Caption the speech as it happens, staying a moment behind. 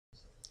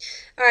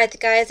Alright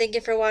guys, thank you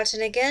for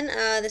watching again.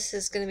 This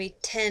is going to be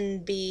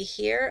 10B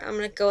here. I'm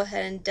going to go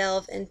ahead and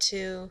delve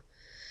into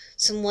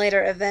some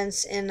later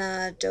events in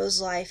Joe's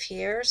life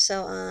here.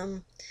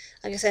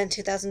 Like I said, in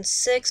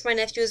 2006, my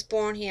nephew was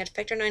born. He had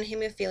factor 9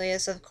 hemophilia,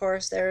 so of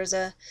course there's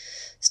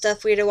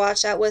stuff we had to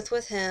watch out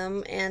with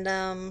him.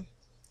 And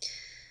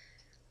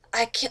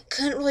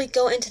couldn't really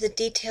go into the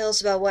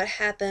details about what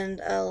happened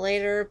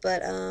later,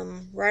 but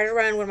right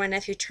around when my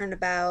nephew turned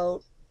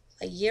about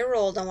a year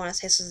old, I want to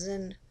say this was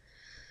in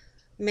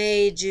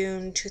May,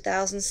 June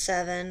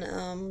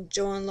 2007,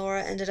 Joe and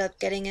Laura ended up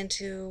getting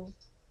into,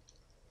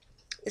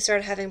 they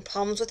started having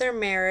problems with their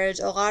marriage.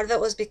 A lot of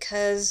it was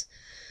because,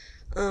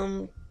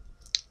 um,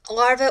 a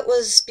lot of it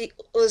was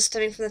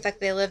stemming from the fact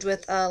they lived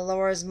with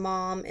Laura's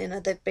mom in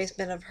the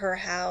basement of her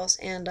house,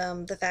 and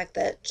the fact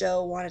that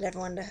Joe wanted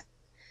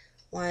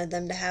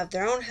them to have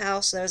their own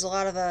house. So there was a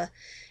lot of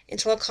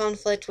internal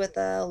conflict with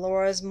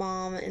Laura's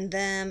mom and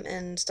them,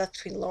 and stuff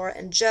between Laura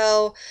and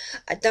Joe.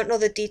 I don't know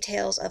the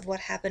details of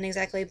what happened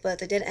exactly, but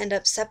they did end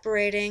up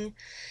separating.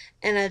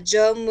 And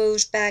Joe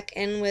moved back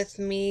in with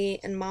me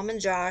and Mom and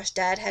Josh.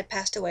 Dad had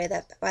passed away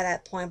by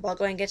that point, but I'll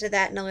go and get to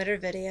that in a later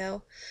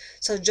video.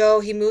 So Joe,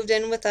 he moved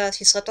in with us.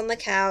 He slept on the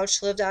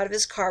couch, lived out of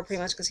his car pretty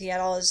much because he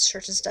had all his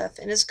church and stuff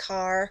in his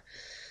car.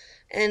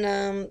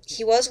 And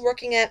he was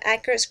working at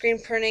Accurate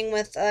Screen Printing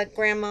with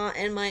Grandma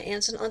and my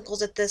aunts and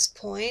uncles at this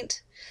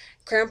point.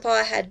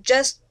 Grandpa had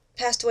just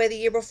passed away the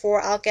year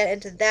before. I'll get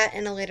into that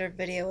in a later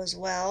video as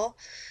well.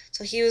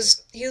 So he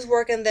was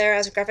working there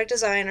as a graphic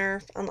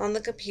designer on the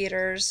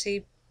computers.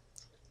 He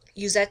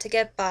used that to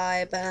get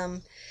by,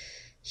 but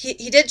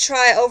he did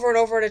try over and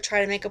over to try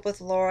to make up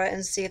with Laura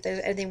and see if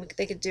there's anything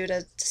they could do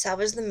to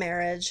salvage the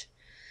marriage.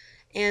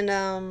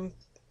 And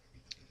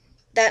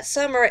that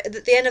summer,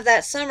 at the end of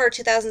that summer,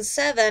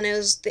 2007, it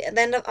was the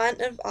end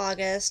of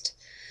August.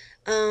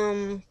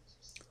 Um,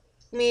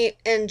 Me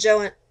and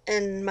Joe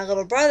and my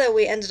little brother,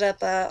 we ended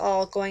up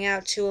all going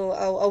out to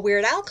a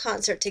Weird Al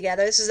concert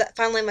together. This is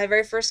finally my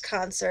very first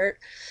concert.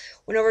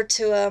 Went over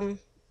to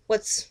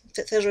what's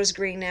Fiddler's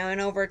Green now, and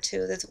over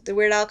to the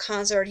Weird Al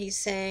concert. He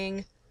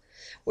sang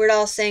Weird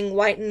Al sang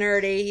White and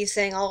Nerdy. He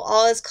sang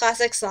all his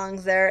classic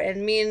songs there,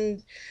 and me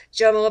and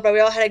Joe and my little brother,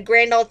 we all had a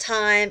grand old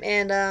time.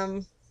 And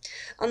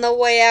on the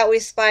way out, we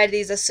spied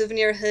these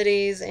souvenir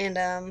hoodies,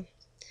 and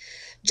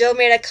Joe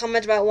made a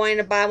comment about wanting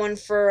to buy one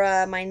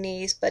for my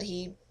niece, but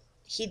he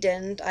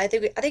didn't. I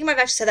think he might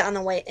have actually said that on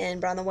the way in,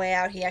 but on the way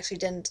out he actually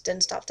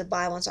didn't stop to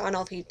buy one. So I don't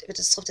know if it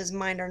just slipped his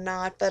mind or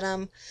not. But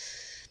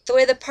the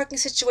way the parking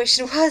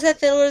situation was at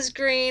Fiddler's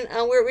Green,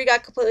 we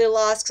got completely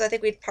lost because I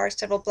think we'd parked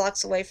several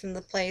blocks away from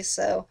the place.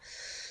 So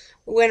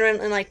we went around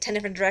in like 10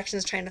 different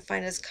directions trying to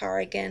find his car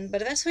again.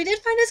 But eventually we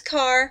did find his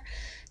car.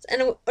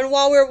 And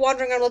while we were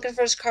wandering around looking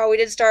for his car,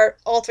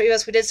 all three of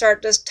us, we did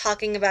start just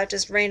talking about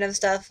just random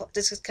stuff,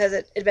 just because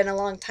it had been a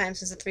long time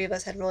since the three of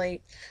us had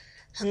really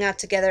hung out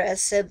together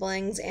as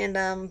siblings. And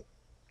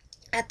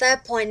at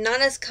that point,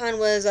 Nana's Con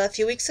was a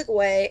few weeks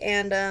away,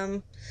 and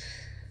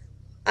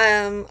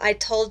I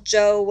told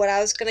Joe what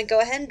I was going to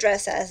go ahead and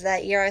dress as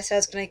that year. I said I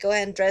was going to go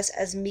ahead and dress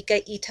as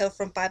Mika Ito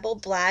from Bible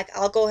Black.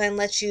 I'll go ahead and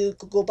let you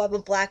Google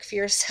Bible Black for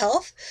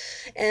yourself,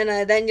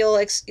 and then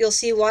you'll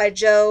see why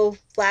Joe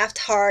laughed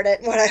hard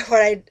at what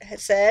I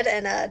had said.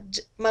 And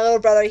my little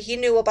brother, he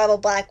knew what Bible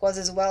Black was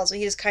as well, so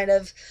he just kind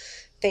of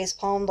face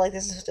palmed like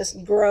this,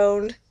 just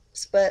groaned.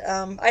 But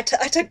I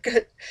took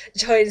good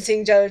joy in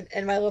seeing Joe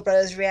and my little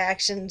brother's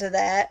reaction to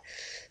that.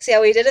 So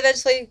yeah, we did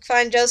eventually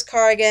find Joe's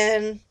car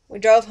again. We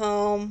drove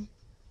home.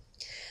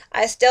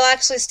 I still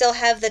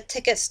have the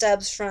ticket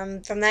stubs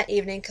from that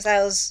evening because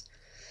that was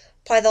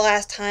probably the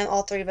last time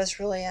all three of us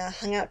really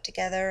hung out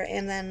together.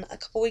 And then a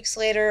couple weeks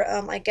later,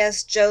 I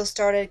guess Joe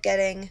started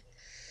getting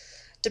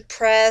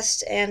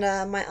depressed,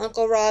 and my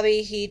uncle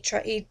Robbie, he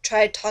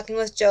tried talking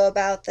with Joe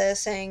about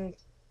this, saying,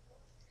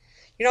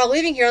 "You're not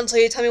leaving here until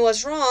you tell me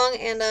what's wrong."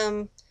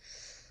 And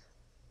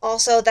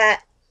also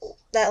that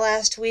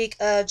last week,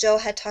 Joe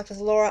had talked with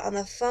Laura on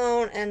the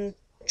phone and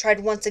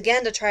tried once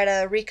again to try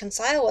to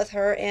reconcile with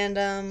her,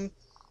 and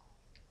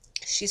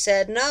she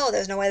said no,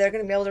 there's no way they're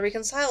going to be able to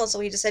reconcile. So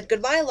he just said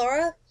goodbye,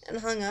 Laura, and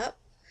hung up.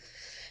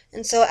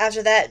 And so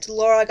after that,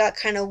 Laura got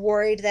kind of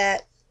worried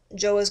that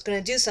Joe was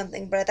going to do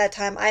something, but at that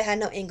time I had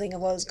no inkling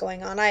of what was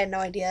going on. I had no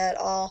idea at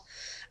all.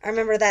 I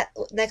remember that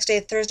next day,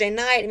 Thursday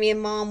night, me and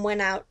Mom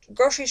went out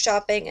grocery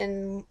shopping,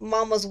 and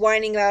Mom was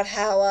whining about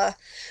how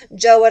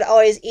Joe would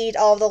always eat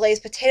all of the Lay's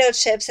potato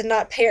chips and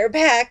not pay her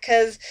back,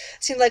 because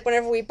it seemed like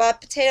whenever we bought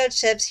potato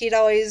chips, he'd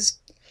always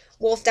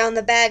wolf down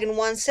the bag in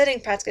one sitting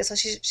practically. So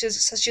she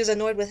was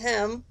annoyed with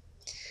him.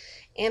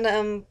 And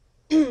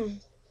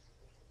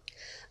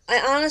I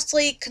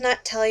honestly could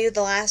not tell you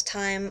the last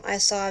time I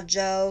saw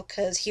Joe,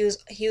 because he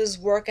was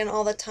working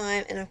all the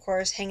time, and of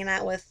course hanging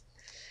out with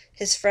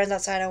his friends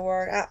outside of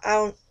work.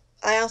 I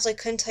honestly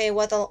couldn't tell you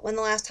when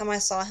the last time I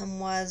saw him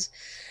was,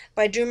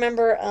 but I do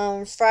remember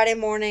Friday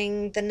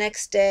morning the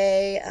next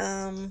day.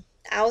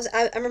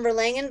 I remember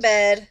laying in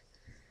bed,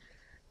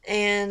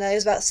 and it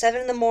was about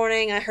 7 in the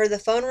morning. I heard the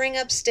phone ring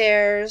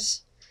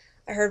upstairs.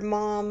 I heard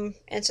Mom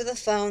answer the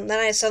phone. Then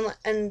I suddenly,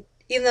 and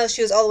even though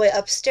she was all the way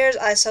upstairs,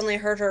 I suddenly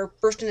heard her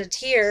burst into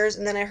tears,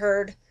 and then I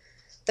heard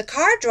the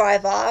car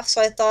drive off.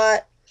 So I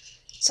thought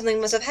something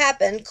must have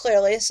happened,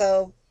 clearly.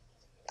 So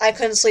I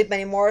couldn't sleep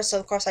anymore. So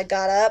of course I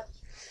got up,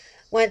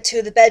 went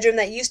to the bedroom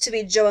that used to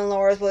be Joe and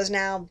Laura's, was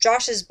now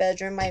Josh's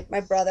bedroom,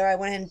 my brother. I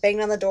went ahead and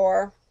banged on the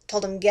door,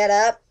 told him get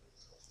up.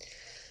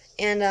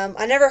 And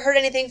I never heard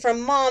anything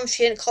from Mom.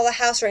 She didn't call the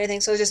house or anything.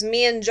 So it was just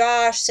me and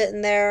Josh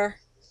sitting there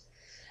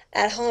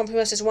at home, pretty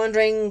much just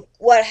wondering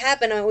what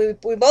happened. I mean,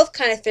 we both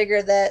kind of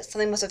figured that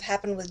something must have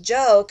happened with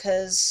Joe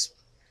because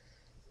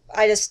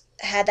I just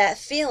had that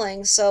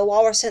feeling. So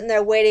while we're sitting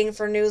there waiting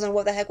for news on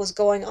what the heck was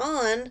going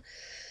on,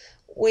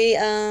 we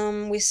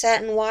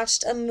sat and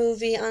watched a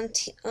movie on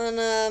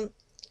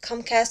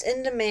Comcast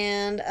in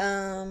demand.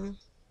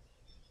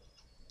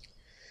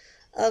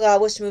 Oh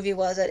God, which movie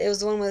was it? It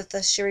was the one with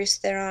Charlize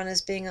Theron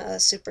as being a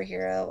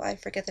superhero. I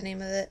forget the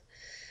name of it.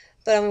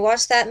 But we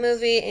watched that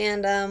movie,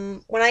 and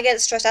when I get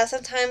stressed out,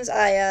 sometimes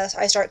I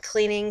start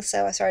cleaning.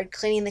 So I started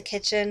cleaning the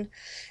kitchen,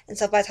 and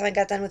so by the time I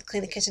got done with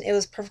cleaning the kitchen, it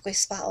was perfectly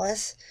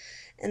spotless.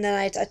 And then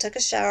I took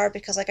a shower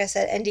because, like I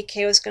said,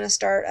 NDK was going to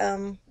start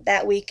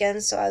that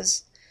weekend. So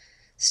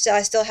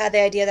I still had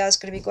the idea that I was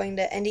going to be going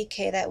to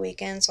NDK that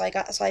weekend. So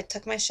I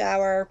took my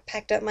shower,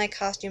 packed up my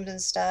costumes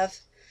and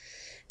stuff,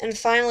 and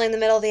finally in the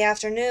middle of the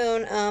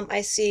afternoon,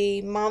 I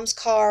see Mom's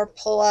car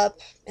pull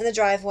up in the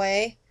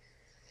driveway,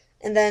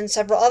 and then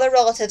several other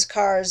relatives'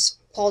 cars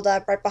pulled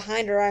up right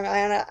behind her.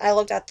 I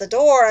looked at the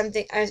door. And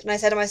I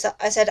said to myself,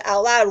 I said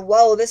out loud,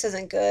 "Whoa, this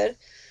isn't good."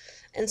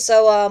 And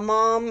so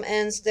Mom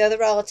and the other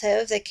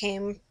relatives, they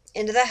came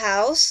into the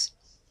house.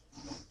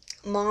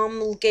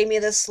 Mom gave me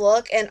this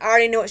look, and I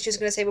already knew what she was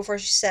going to say before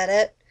she said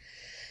it.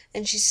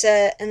 And she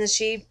said, and then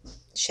she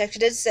actually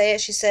did say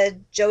it. She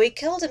said, "Joey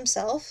killed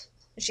himself."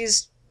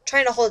 She's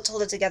trying to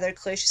hold it together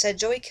clearly. She said,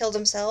 "Joey killed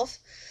himself.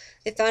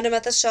 They found him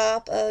at the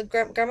shop.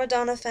 Grandma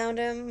Donna found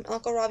him.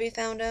 Uncle Robbie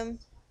found him."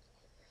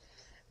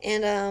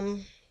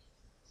 And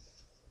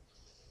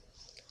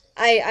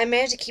I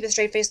managed to keep a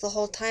straight face the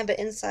whole time, but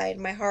inside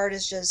my heart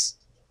is just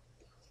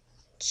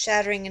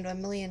shattering into a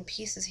million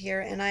pieces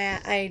here. And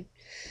I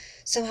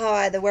somehow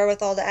I had the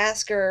wherewithal to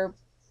ask her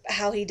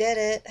how he did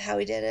it,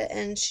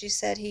 and she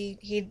said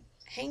he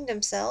hanged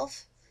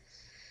himself.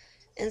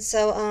 And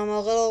so a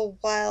little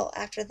while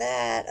after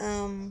that,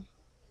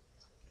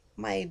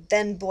 my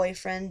then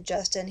boyfriend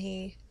Justin,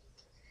 he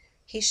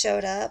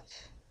showed up,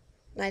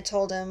 and I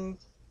told him,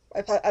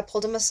 I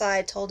pulled him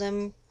aside, told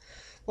him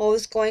what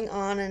was going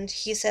on, and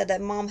he said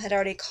that Mom had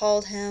already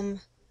called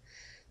him,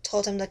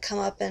 told him to come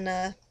up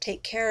and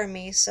take care of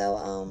me.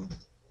 So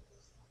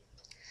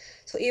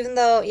even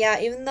though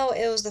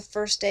it was the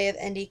first day of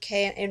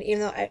NDK, and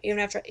even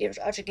after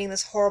getting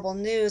this horrible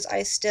news,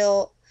 I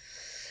still,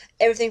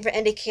 everything for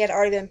NDK had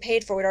already been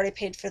paid for. We'd already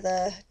paid for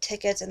the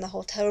tickets and the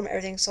hotel room,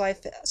 everything. So I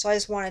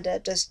just wanted to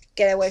just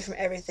get away from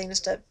everything,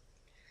 just to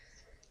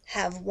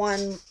have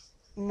one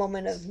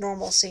moment of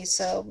normalcy.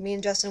 So me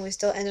and Justin, we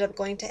still ended up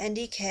going to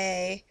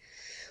NDK.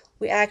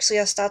 We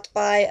actually stopped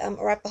by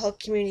Arapahoe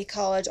Community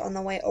College on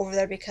the way over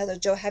there because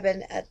Joe had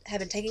been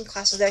taking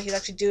classes there. He was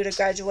actually due to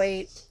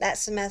graduate that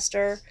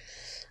semester.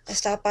 I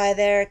stopped by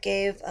there,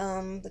 gave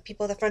the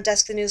people at the front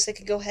desk the news so they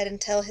could go ahead and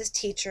tell his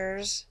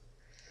teachers.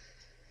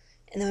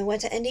 And then we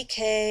went to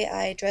NDK.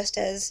 I dressed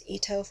as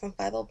Ito from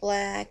Bible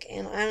Black,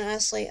 and I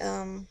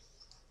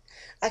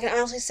can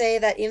honestly say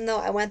that even though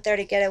I went there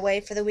to get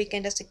away for the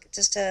weekend,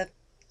 just to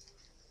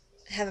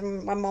have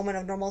my moment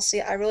of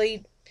normalcy, I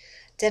really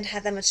didn't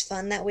have that much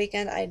fun that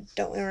weekend. I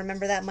don't really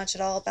remember that much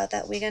at all about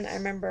that weekend. I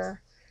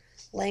remember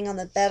laying on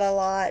the bed a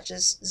lot,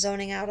 just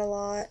zoning out a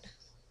lot.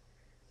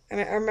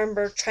 I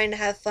remember trying to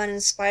have fun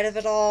in spite of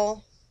it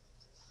all,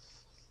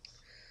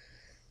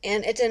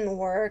 and it didn't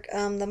work.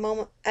 The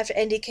moment after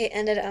NDK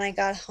ended and I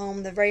got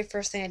home, the very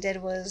first thing I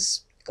did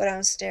was go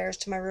downstairs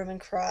to my room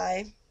and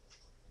cry.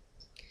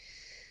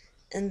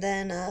 And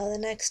then the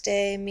next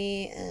day,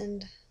 me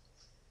and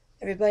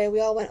everybody, we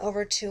all went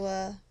over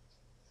to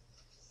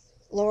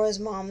Laura's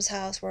mom's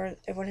house where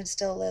everyone had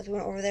still lived. We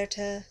went over there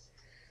to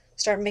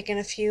start making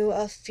a few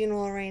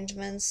funeral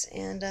arrangements,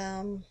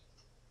 and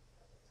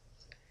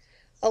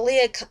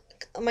Aaliyah,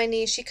 my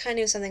niece, she kind of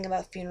knew something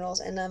about funerals,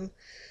 and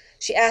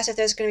she asked if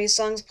there's going to be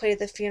songs played at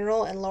the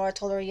funeral, and Laura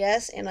told her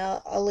yes, and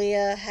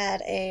Aaliyah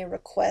had a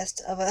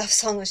request of a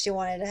song that she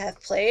wanted to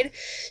have played.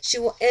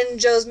 In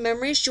Joe's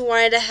memory, she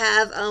wanted to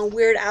have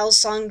Weird Al's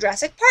song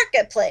Jurassic Park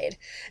get played,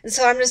 and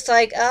so I'm just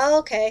like, oh,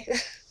 okay.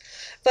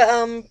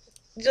 But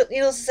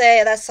needless to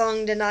say, that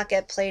song did not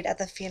get played at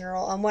the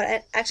funeral.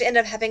 What actually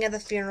ended up happening at the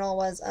funeral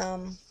was,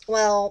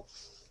 well,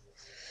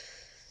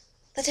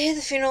 the day of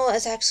the funeral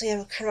is actually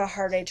kind of a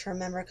hard day to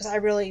remember because I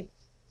really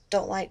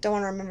don't want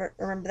to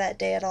remember that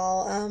day at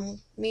all.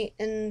 Me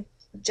and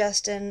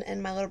Justin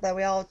and my little brother,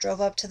 we all drove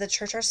up to the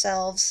church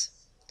ourselves,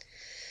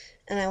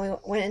 and then we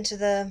went into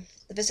the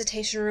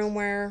visitation room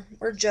where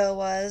Joe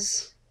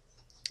was.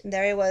 And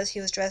there he was.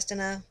 He was dressed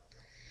in a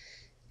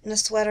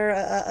sweater,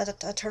 a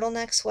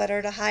turtleneck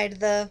sweater to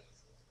hide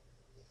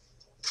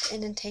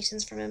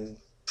indentations from him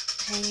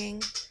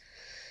hanging.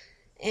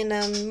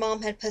 And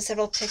Mom had put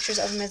several pictures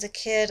of him as a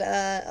kid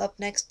up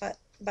next by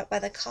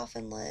the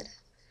coffin lid.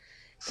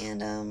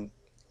 And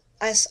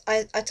I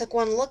took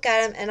one look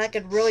at him, and I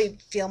could really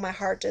feel my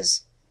heart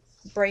just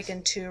break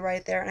in two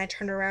right there. And I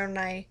turned around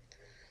and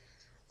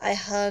I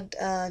hugged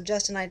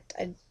Justin.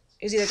 It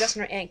was either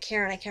Justin or Aunt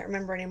Karen. I can't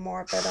remember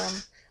anymore. But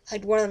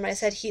hugged one of them. And I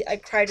said I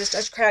cried,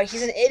 just cried out,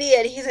 "He's an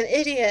idiot! He's an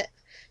idiot!"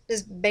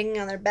 Just banging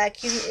on their back.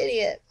 "He's an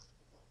idiot!"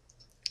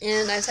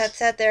 And I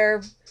sat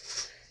there,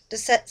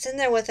 just sitting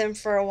there with him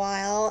for a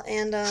while.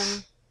 And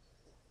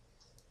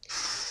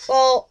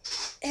well,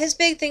 his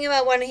big thing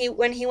about when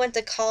he went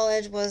to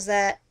college was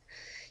that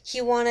he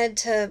wanted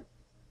to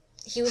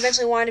he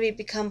eventually wanted to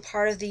become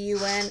part of the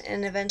UN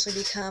and eventually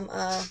become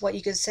what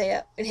you could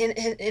say,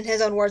 in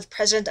his own words,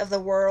 president of the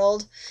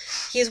world.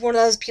 He's one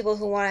of those people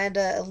who wanted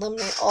to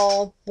eliminate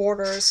all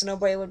borders so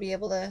nobody would be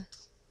able to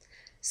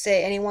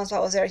say any one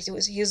spot was there. He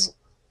was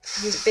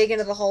big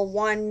into the whole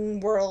one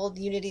world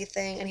unity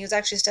thing, and he was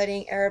actually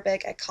studying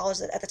Arabic at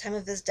college at the time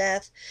of his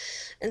death.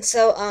 And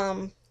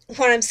so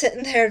when I'm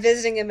sitting there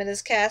visiting him in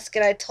his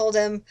casket, I told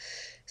him,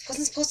 "This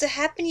wasn't supposed to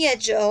happen yet,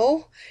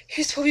 Joe.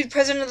 You're supposed to be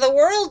president of the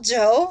world,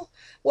 Joe.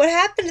 What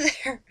happened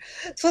there?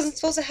 This wasn't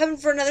supposed to happen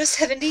for another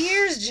 70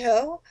 years,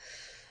 Joe."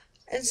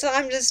 And so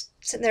I'm just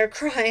sitting there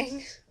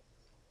crying.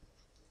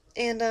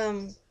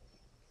 And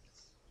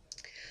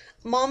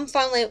Mom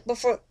finally,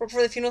 before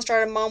the funeral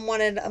started, Mom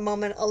wanted a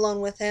moment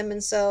alone with him,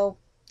 and so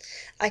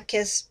I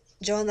kissed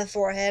Joe on the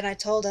forehead, and I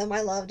told him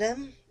I loved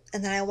him,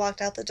 and then I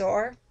walked out the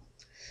door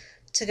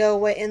to go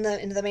wait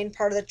into the main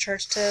part of the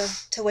church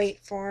to wait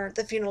for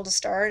the funeral to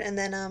start. And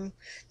then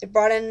they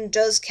brought in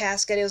Joe's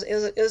casket. It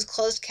was a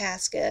closed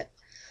casket.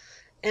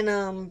 And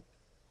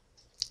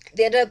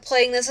they ended up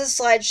playing this as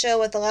a slideshow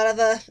with a lot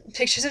of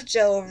pictures of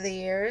Joe over the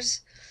years.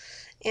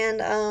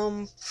 And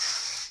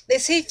they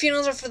say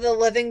funerals are for the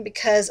living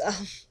because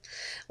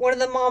one of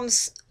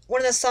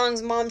the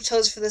songs Mom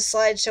chose for the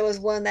slideshow was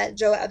one that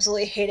Joe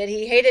absolutely hated.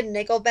 He hated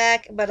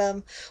Nickelback, but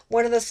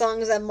one of the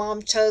songs that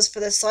Mom chose for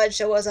the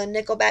slideshow was a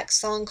Nickelback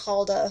song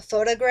called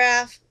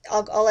 "Photograph."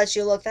 I'll let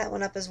you look that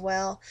one up as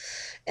well.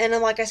 And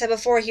like I said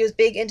before, he was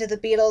big into the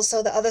Beatles,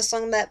 so the other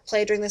song that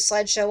played during the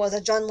slideshow was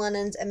John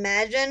Lennon's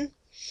 "Imagine."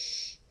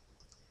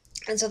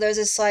 And so there's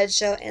this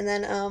slideshow, and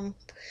then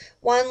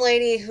one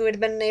lady who had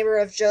been a neighbor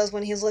of Joe's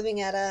when he was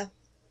living at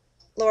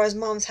Laura's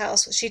mom's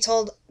house, she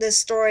told this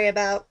story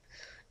about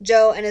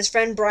Joe and his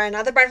friend Brian,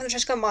 not the Brian from the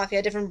Trenchcoat Mafia,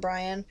 a different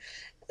Brian.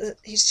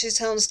 She's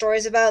telling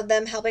stories about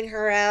them helping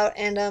her out,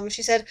 and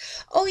she said,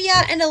 "Oh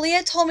yeah, and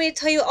Aaliyah told me to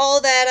tell you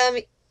all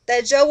that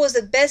Joe was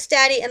the best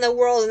daddy in the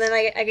world." And then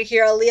I could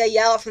hear Aaliyah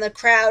yell out from the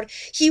crowd,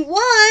 "He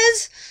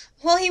was!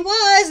 Well, he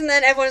was!" And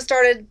then everyone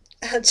started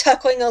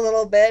chuckling a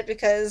little bit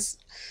because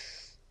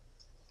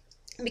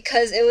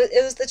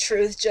it was the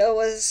truth. Joe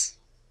was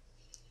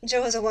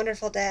a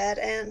wonderful dad,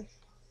 and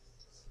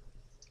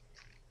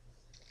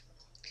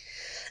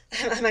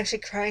I'm actually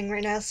crying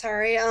right now.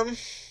 Sorry.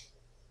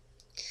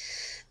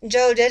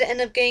 Joe did end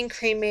up getting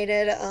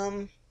cremated.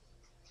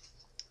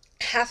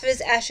 Half of his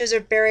ashes are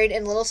buried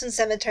in Littleton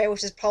Cemetery,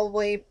 which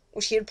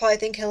he would probably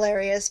think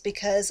hilarious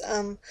because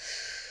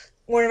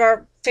one of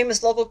our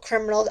famous local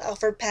criminals,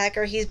 Alfred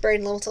Packer, he's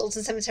buried in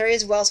Littleton Cemetery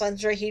as well. So I'm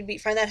sure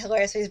find that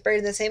hilarious. So he's buried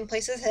in the same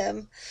place as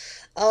him.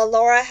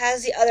 Laura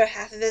has the other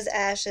half of his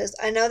ashes.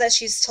 I know that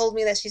she's told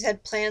me that she's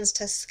had plans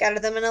to scatter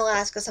them in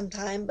Alaska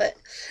sometime, but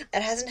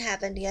that hasn't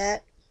happened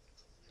yet.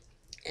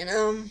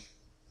 And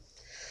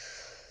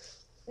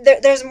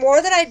there's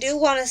more that I do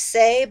want to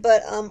say,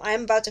 but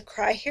I'm about to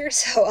cry here,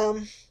 so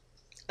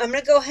I'm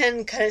gonna go ahead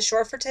and cut it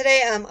short for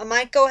today. I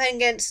might go ahead and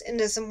get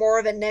into some more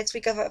of it next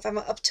week if I'm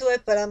up to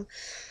it, but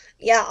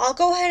yeah, I'll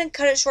go ahead and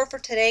cut it short for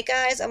today,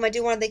 guys. I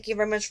do want to thank you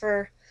very much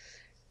for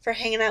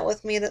hanging out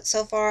with me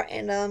so far,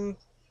 and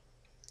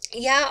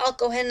yeah, I'll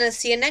go ahead and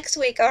see you next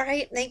week. All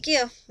right, thank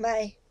you.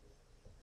 Bye.